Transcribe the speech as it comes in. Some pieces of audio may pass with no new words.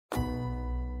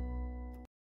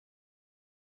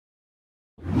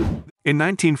In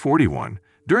 1941,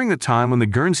 during the time when the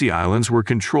Guernsey Islands were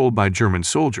controlled by German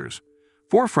soldiers,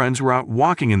 four friends were out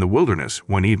walking in the wilderness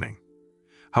one evening.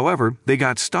 However, they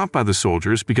got stopped by the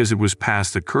soldiers because it was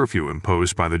past the curfew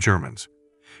imposed by the Germans.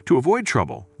 To avoid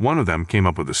trouble, one of them came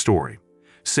up with a story,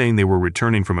 saying they were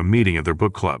returning from a meeting of their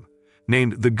book club,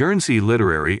 named the Guernsey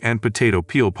Literary and Potato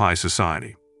Peel Pie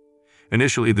Society.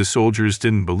 Initially, the soldiers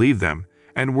didn't believe them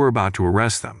and were about to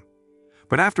arrest them.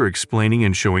 But after explaining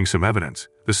and showing some evidence,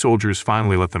 the soldiers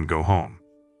finally let them go home.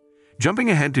 Jumping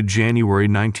ahead to January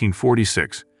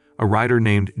 1946, a writer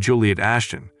named Juliet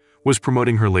Ashton was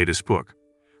promoting her latest book,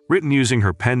 written using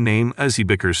her pen name Ezzy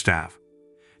Bickerstaff.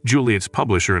 Juliet's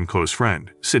publisher and close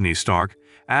friend, Sidney Stark,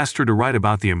 asked her to write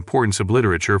about the importance of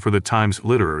literature for the Times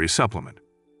literary supplement.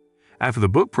 After the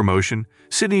book promotion,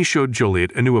 Sidney showed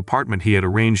Juliet a new apartment he had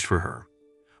arranged for her.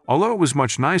 Although it was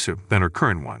much nicer than her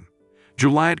current one,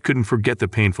 Juliet couldn't forget the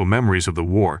painful memories of the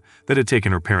war that had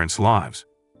taken her parents' lives.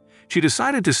 She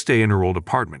decided to stay in her old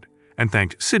apartment and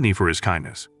thanked Sidney for his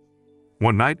kindness.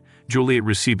 One night, Juliet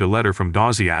received a letter from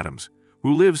Dawsey Adams,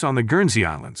 who lives on the Guernsey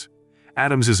Islands.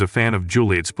 Adams is a fan of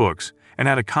Juliet's books and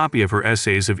had a copy of her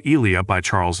essays of Elia by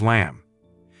Charles Lamb.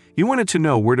 He wanted to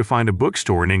know where to find a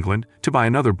bookstore in England to buy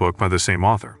another book by the same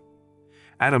author.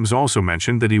 Adams also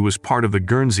mentioned that he was part of the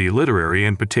Guernsey Literary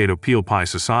and Potato Peel Pie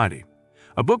Society,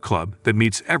 a book club that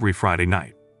meets every Friday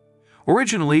night.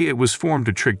 Originally, it was formed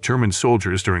to trick German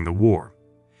soldiers during the war.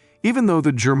 Even though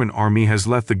the German army has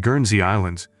left the Guernsey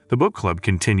Islands, the book club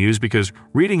continues because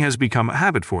reading has become a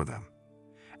habit for them.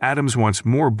 Adams wants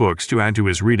more books to add to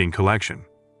his reading collection.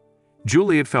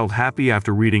 Juliet felt happy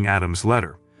after reading Adams'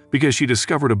 letter because she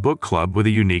discovered a book club with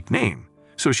a unique name,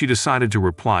 so she decided to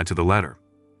reply to the letter.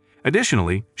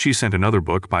 Additionally, she sent another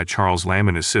book by Charles Lamb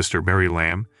and his sister Mary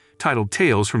Lamb, titled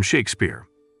Tales from Shakespeare.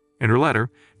 In her letter,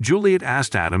 Juliet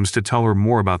asked Adams to tell her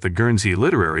more about the Guernsey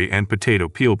Literary and Potato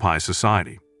Peel Pie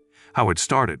Society, how it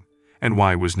started, and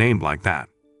why it was named like that.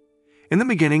 In the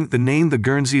beginning, the name the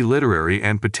Guernsey Literary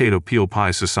and Potato Peel Pie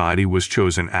Society was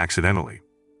chosen accidentally.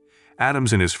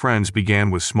 Adams and his friends began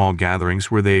with small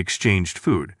gatherings where they exchanged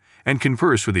food and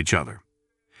conversed with each other.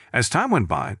 As time went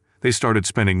by, they started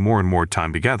spending more and more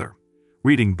time together,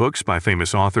 reading books by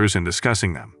famous authors and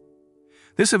discussing them.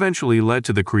 This eventually led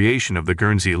to the creation of the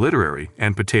Guernsey Literary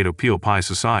and Potato Peel Pie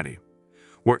Society,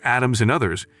 where Adams and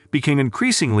others became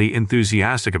increasingly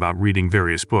enthusiastic about reading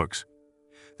various books.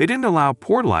 They didn't allow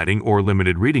poor lighting or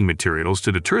limited reading materials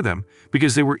to deter them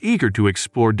because they were eager to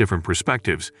explore different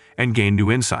perspectives and gain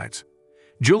new insights.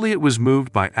 Juliet was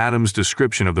moved by Adams'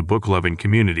 description of the book-loving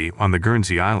community on the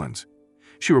Guernsey Islands.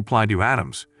 She replied to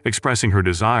Adams, expressing her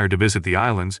desire to visit the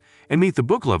islands and meet the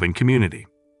book-loving community.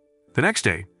 The next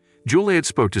day, Juliet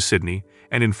spoke to Sidney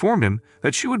and informed him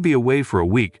that she would be away for a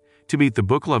week to meet the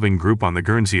book-loving group on the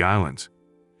Guernsey Islands.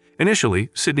 Initially,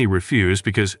 Sidney refused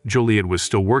because Juliet was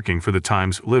still working for the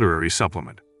Times literary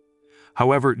supplement.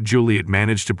 However, Juliet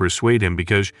managed to persuade him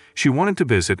because she wanted to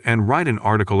visit and write an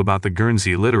article about the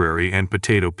Guernsey Literary and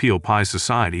Potato Peel Pie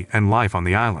Society and life on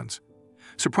the islands.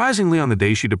 Surprisingly, on the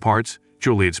day she departs,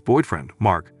 Juliet's boyfriend,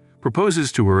 Mark,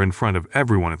 proposes to her in front of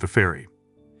everyone at the ferry.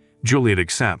 Juliet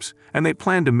accepts, and they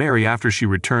plan to marry after she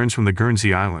returns from the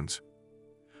Guernsey Islands.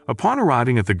 Upon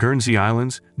arriving at the Guernsey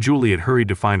Islands, Juliet hurried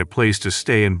to find a place to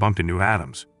stay and bumped into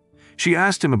Adams. She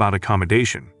asked him about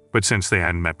accommodation, but since they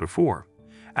hadn't met before,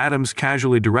 Adams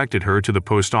casually directed her to the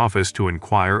post office to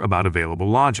inquire about available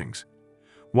lodgings.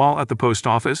 While at the post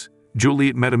office,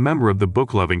 Juliet met a member of the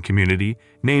book-loving community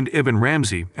named Ibn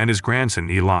Ramsey and his grandson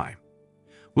Eli.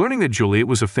 Learning that Juliet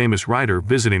was a famous writer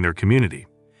visiting their community,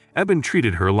 Ibn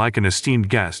treated her like an esteemed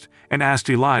guest and asked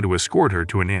Eli to escort her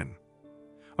to an inn.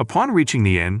 Upon reaching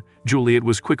the inn, Juliet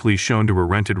was quickly shown to a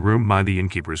rented room by the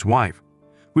innkeeper's wife,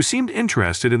 who seemed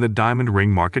interested in the diamond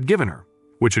ring Mark had given her,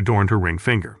 which adorned her ring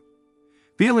finger.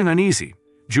 Feeling uneasy,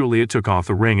 Juliet took off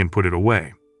the ring and put it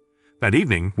away. That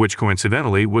evening, which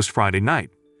coincidentally was Friday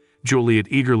night, Juliet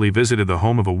eagerly visited the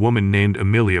home of a woman named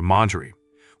Amelia Marjorie,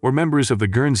 where members of the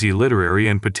Guernsey Literary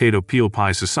and Potato Peel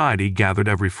Pie Society gathered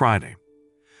every Friday.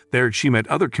 There she met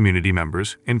other community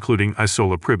members, including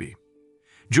Isola Pribby.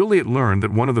 Juliet learned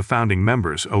that one of the founding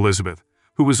members, Elizabeth,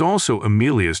 who was also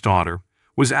Amelia's daughter,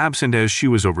 was absent as she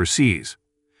was overseas.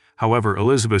 However,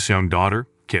 Elizabeth's young daughter,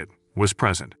 Kit, was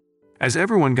present. As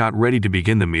everyone got ready to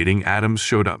begin the meeting, Adams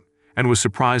showed up and was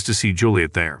surprised to see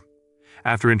Juliet there.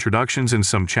 After introductions and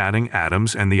some chatting,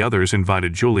 Adams and the others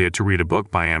invited Juliet to read a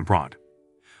book by Anne Bront.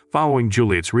 Following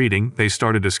Juliet's reading, they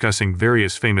started discussing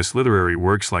various famous literary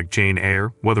works like Jane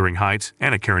Eyre, Wuthering Heights,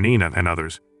 Anna Karenina, and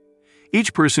others.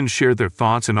 Each person shared their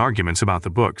thoughts and arguments about the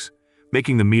books,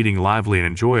 making the meeting lively and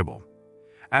enjoyable.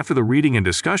 After the reading and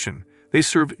discussion, they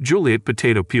served Juliet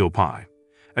potato peel pie,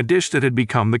 a dish that had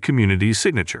become the community's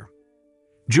signature.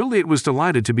 Juliet was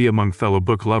delighted to be among fellow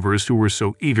book lovers who were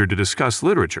so eager to discuss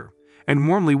literature, and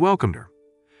warmly welcomed her.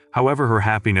 However, her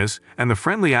happiness and the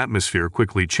friendly atmosphere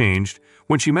quickly changed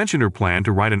when she mentioned her plan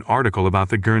to write an article about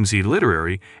the Guernsey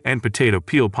Literary and Potato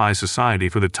Peel Pie Society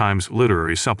for the Times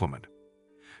Literary Supplement.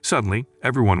 Suddenly,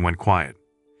 everyone went quiet.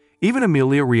 Even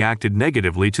Amelia reacted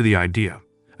negatively to the idea,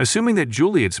 assuming that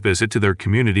Juliet's visit to their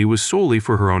community was solely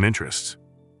for her own interests.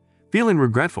 Feeling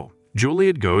regretful,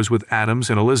 Juliet goes with Adams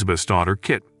and Elizabeth's daughter,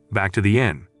 Kit, back to the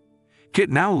inn. Kit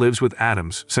now lives with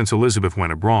Adams since Elizabeth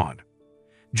went abroad.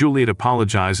 Juliet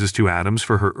apologizes to Adams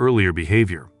for her earlier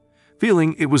behavior,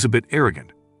 feeling it was a bit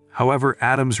arrogant. However,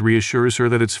 Adams reassures her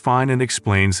that it's fine and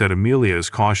explains that Amelia is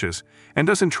cautious and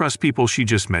doesn't trust people she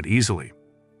just met easily.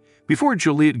 Before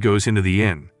Juliet goes into the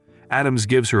inn, Adams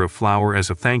gives her a flower as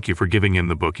a thank you for giving him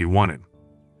the book he wanted.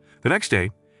 The next day,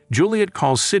 Juliet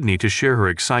calls Sydney to share her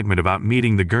excitement about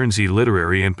meeting the Guernsey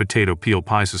Literary and Potato Peel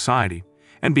Pie Society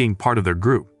and being part of their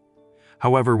group.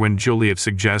 However, when Juliet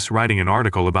suggests writing an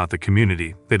article about the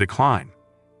community, they decline.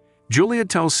 Juliet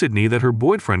tells Sydney that her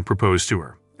boyfriend proposed to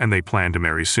her, and they plan to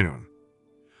marry soon.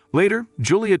 Later,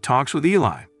 Juliet talks with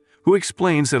Eli, who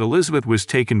explains that Elizabeth was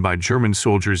taken by German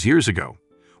soldiers years ago,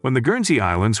 when the Guernsey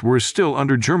Islands were still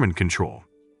under German control.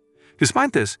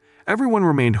 Despite this, everyone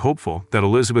remained hopeful that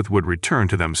Elizabeth would return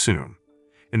to them soon.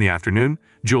 In the afternoon,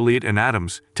 Juliet and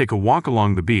Adams take a walk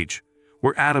along the beach,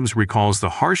 where Adams recalls the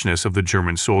harshness of the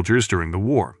German soldiers during the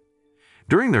war.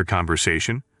 During their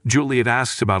conversation, Juliet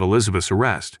asks about Elizabeth's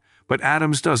arrest, but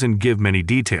Adams doesn't give many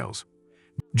details.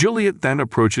 Juliet then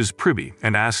approaches Privy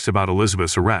and asks about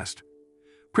Elizabeth's arrest.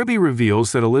 Privy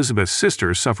reveals that Elizabeth's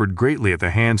sister suffered greatly at the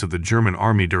hands of the German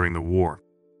army during the war.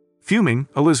 Fuming,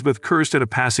 Elizabeth cursed at a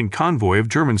passing convoy of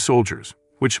German soldiers,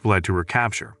 which led to her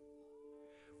capture.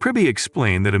 Privy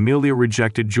explained that Amelia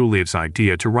rejected Juliet's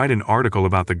idea to write an article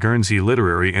about the Guernsey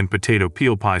Literary and Potato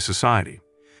Peel Pie Society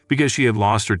because she had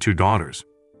lost her two daughters.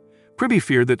 Privy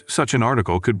feared that such an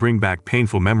article could bring back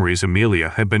painful memories Amelia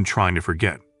had been trying to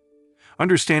forget.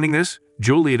 Understanding this,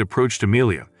 Juliet approached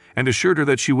Amelia and assured her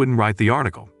that she wouldn't write the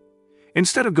article.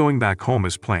 Instead of going back home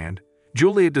as planned,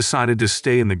 Juliet decided to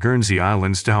stay in the Guernsey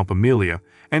Islands to help Amelia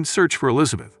and search for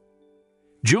Elizabeth.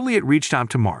 Juliet reached out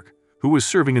to Mark, who was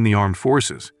serving in the armed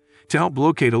forces, to help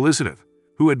locate Elizabeth,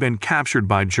 who had been captured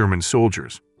by German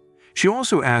soldiers. She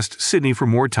also asked Sydney for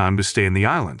more time to stay in the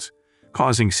islands,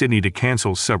 causing Sydney to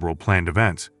cancel several planned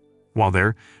events. While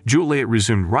there, Juliet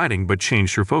resumed writing but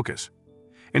changed her focus.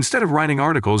 Instead of writing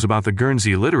articles about the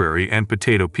Guernsey Literary and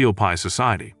Potato Peel Pie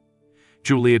Society,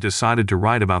 Juliet decided to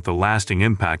write about the lasting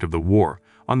impact of the war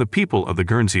on the people of the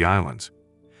Guernsey Islands.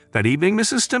 That evening,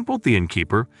 Mrs. Stimple, the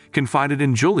innkeeper, confided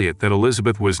in Juliet that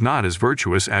Elizabeth was not as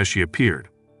virtuous as she appeared.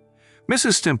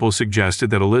 Mrs. Stimple suggested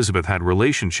that Elizabeth had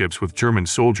relationships with German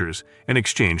soldiers in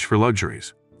exchange for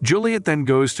luxuries. Juliet then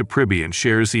goes to Privy and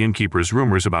shares the innkeeper's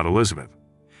rumors about Elizabeth.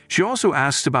 She also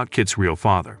asks about Kit's real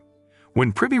father.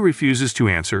 When Privy refuses to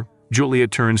answer,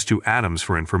 Juliet turns to Adams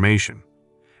for information.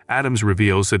 Adams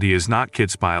reveals that he is not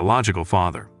Kit's biological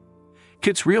father.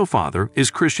 Kit's real father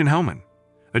is Christian Hellman,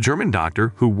 a German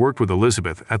doctor who worked with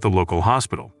Elizabeth at the local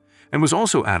hospital and was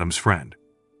also Adams' friend.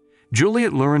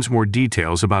 Juliet learns more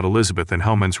details about Elizabeth and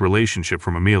Hellman's relationship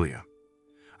from Amelia.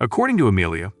 According to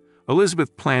Amelia,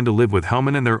 Elizabeth planned to live with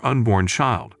Hellman and their unborn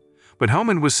child, but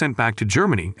Hellman was sent back to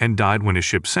Germany and died when his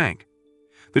ship sank.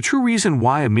 The true reason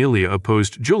why Amelia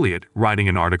opposed Juliet writing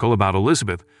an article about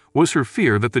Elizabeth was her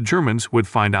fear that the Germans would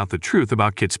find out the truth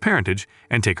about Kit's parentage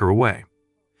and take her away.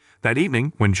 That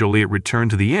evening, when Juliet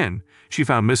returned to the inn, she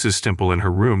found Mrs. Stimple in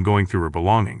her room going through her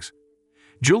belongings.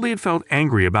 Juliet felt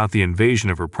angry about the invasion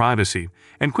of her privacy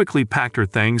and quickly packed her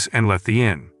things and left the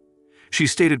inn. She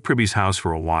stayed at Privy's house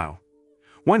for a while.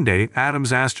 One day,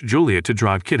 Adams asked Juliet to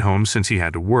drive Kit home since he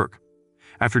had to work.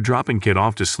 After dropping Kit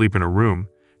off to sleep in her room,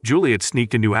 Juliet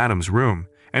sneaked into Adams' room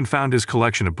and found his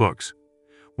collection of books.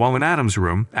 While in Adams'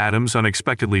 room, Adams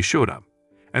unexpectedly showed up,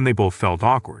 and they both felt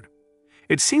awkward.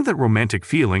 It seemed that romantic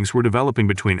feelings were developing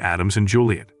between Adams and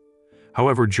Juliet.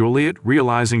 However, Juliet,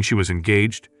 realizing she was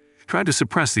engaged, tried to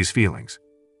suppress these feelings.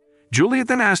 Juliet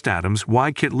then asked Adams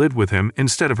why Kit lived with him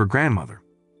instead of her grandmother.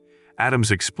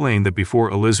 Adams explained that before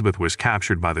Elizabeth was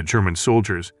captured by the German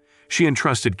soldiers, she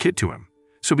entrusted Kit to him,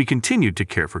 so he continued to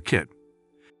care for Kit.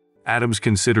 Adams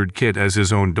considered Kit as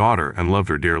his own daughter and loved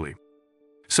her dearly.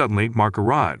 Suddenly, Mark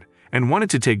arrived and wanted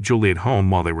to take Juliet home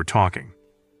while they were talking.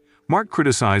 Mark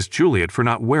criticized Juliet for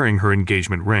not wearing her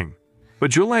engagement ring,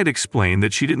 but Juliet explained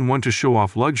that she didn't want to show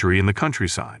off luxury in the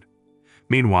countryside.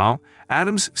 Meanwhile,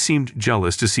 Adams seemed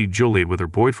jealous to see Juliet with her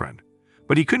boyfriend,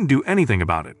 but he couldn't do anything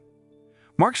about it.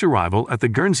 Mark's arrival at the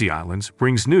Guernsey Islands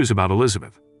brings news about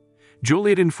Elizabeth.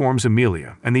 Juliet informs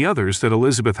Amelia and the others that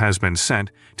Elizabeth has been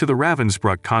sent to the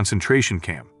Ravensbrück concentration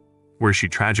camp, where she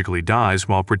tragically dies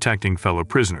while protecting fellow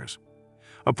prisoners.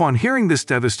 Upon hearing this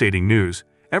devastating news,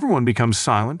 everyone becomes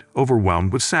silent,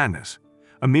 overwhelmed with sadness.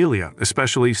 Amelia,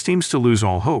 especially, seems to lose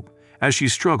all hope as she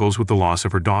struggles with the loss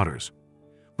of her daughters.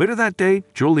 Later that day,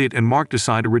 Juliet and Mark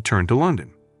decide to return to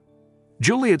London.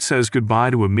 Juliet says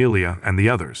goodbye to Amelia and the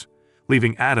others,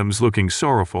 leaving Adams looking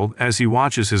sorrowful as he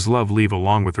watches his love leave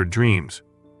along with her dreams.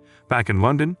 Back in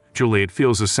London, Juliet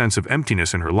feels a sense of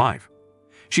emptiness in her life.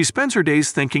 She spends her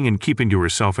days thinking and keeping to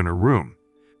herself in her room,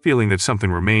 feeling that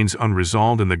something remains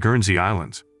unresolved in the Guernsey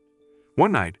Islands.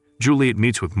 One night, Juliet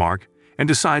meets with Mark and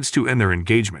decides to end their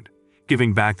engagement,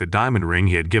 giving back the diamond ring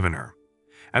he had given her.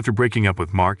 After breaking up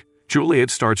with Mark, Juliet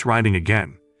starts writing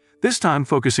again, this time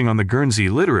focusing on the Guernsey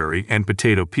Literary and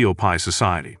Potato Peel Pie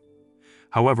Society.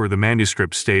 However, the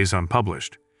manuscript stays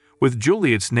unpublished, with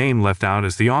Juliet's name left out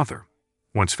as the author.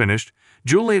 Once finished,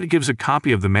 Juliet gives a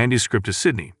copy of the manuscript to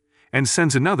Sydney and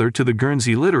sends another to the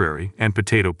Guernsey Literary and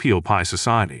Potato Peel Pie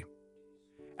Society.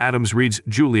 Adams reads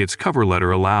Juliet's cover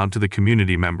letter aloud to the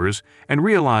community members and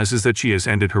realizes that she has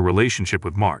ended her relationship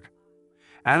with Mark.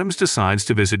 Adams decides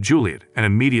to visit Juliet and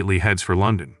immediately heads for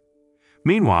London.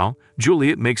 Meanwhile,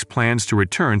 Juliet makes plans to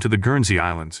return to the Guernsey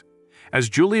Islands. As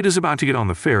Juliet is about to get on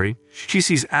the ferry, she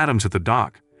sees Adams at the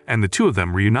dock, and the two of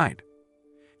them reunite.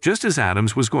 Just as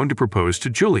Adams was going to propose to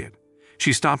Juliet,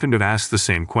 she stopped him to ask the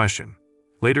same question.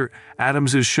 Later,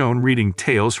 Adams is shown reading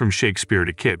tales from Shakespeare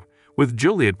to Kit, with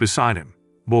Juliet beside him,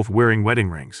 both wearing wedding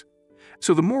rings.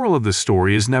 So the moral of the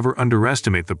story is never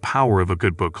underestimate the power of a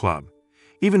good book club,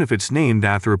 even if it's named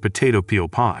after a potato peel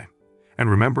pie. And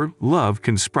remember, love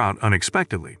can sprout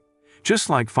unexpectedly, just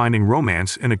like finding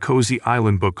romance in a cozy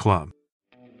island book club.